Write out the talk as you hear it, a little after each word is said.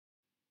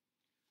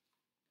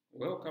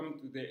Welcome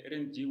to the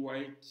Ellen G.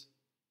 White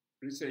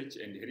Research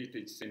and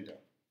Heritage Center.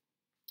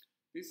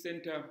 This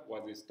center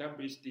was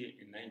established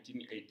in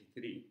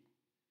 1983.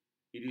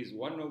 It is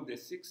one of the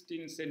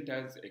 16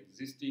 centers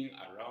existing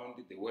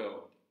around the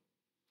world.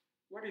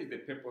 What is the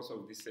purpose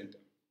of this center?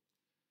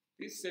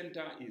 This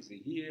center is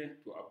here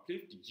to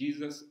uplift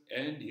Jesus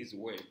and His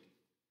Word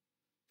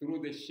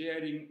through the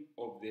sharing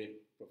of the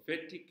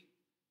prophetic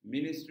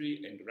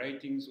ministry and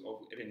writings of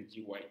Ellen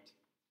G. White.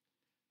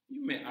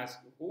 You may ask,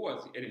 who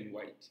was Ellen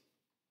White?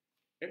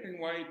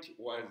 Ellen White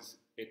was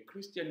a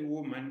Christian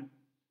woman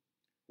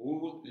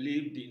who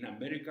lived in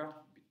America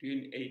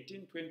between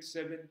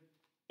 1827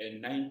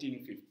 and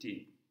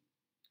 1915.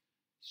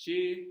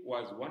 She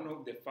was one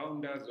of the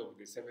founders of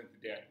the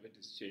Seventh-day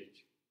Adventist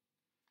Church.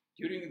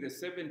 During the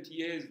 70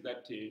 years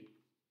that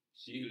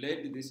she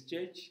led this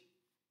church,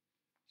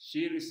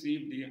 she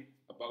received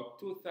about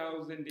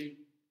 2,000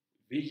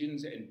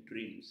 visions and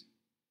dreams.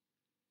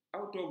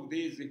 Out of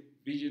these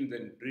visions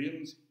and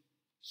dreams,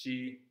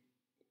 she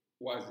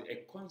was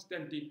a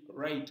constant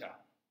writer.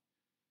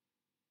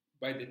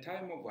 By the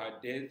time of her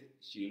death,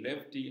 she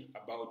left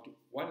about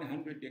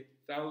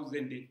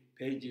 100,000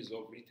 pages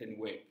of written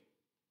work.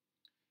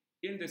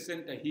 In the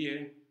center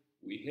here,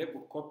 we have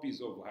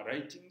copies of her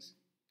writings,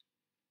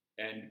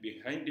 and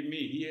behind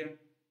me here,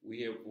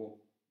 we have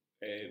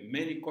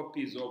many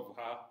copies of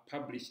her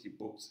published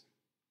books.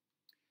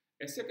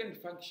 A second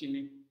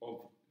function of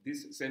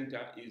this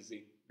center is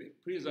the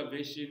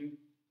preservation,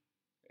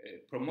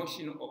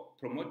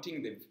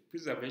 promoting the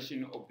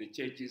preservation of the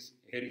church's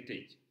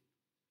heritage.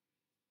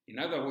 In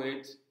other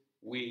words,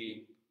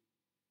 we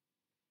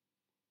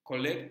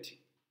collect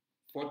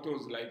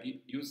photos like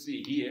you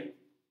see here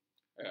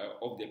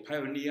of the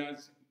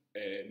pioneers,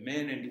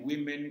 men and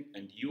women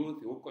and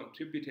youth who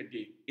contributed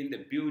in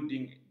the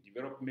building and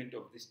development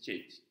of this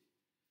church.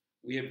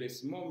 We have a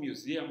small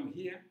museum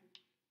here,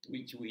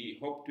 which we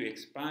hope to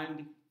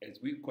expand as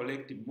we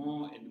collect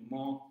more and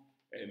more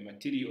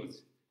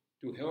materials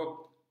to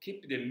help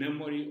keep the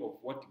memory of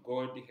what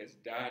God has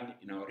done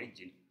in our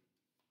region.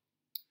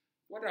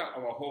 What are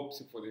our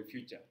hopes for the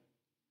future?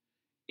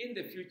 In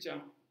the future,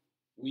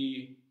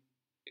 we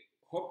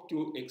hope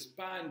to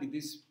expand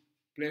this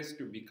place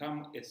to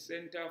become a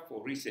center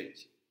for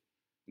research,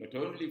 not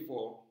only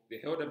for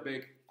the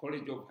Helderberg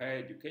College of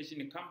Higher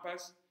Education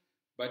campus,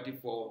 but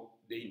for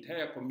the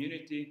entire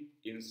community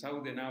in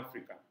Southern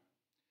Africa.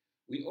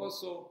 We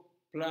also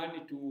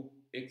plan to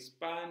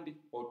expand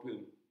or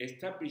to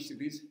establish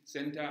this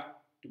center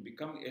to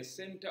become a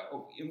center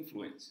of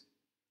influence.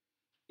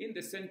 In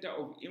the center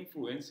of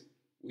influence,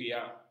 we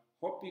are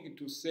hoping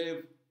to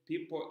serve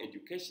people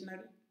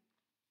educationally,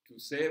 to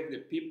serve the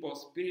people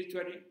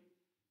spiritually,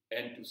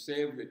 and to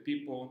serve the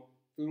people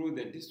through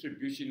the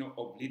distribution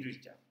of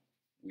literature.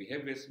 We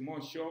have a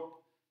small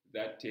shop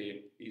that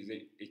is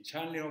a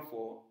channel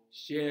for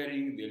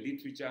sharing the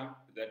literature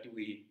that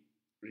we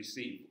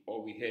receive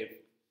or we have.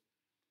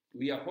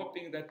 We are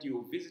hoping that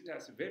you visit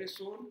us very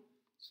soon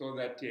so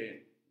that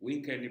we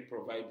can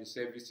provide the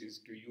services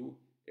to you,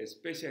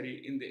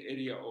 especially in the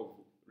area of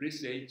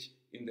research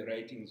in the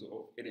writings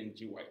of Ellen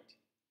G. White.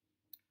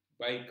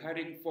 By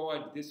carrying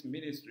forward this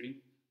ministry,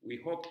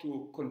 we hope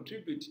to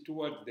contribute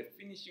towards the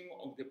finishing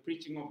of the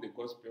preaching of the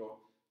gospel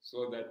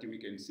so that we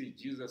can see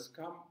Jesus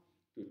come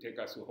to take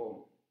us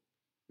home.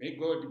 May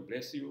God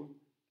bless you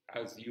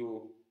as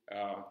you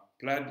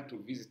plan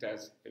to visit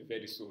us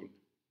very soon.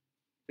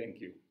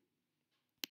 Thank you.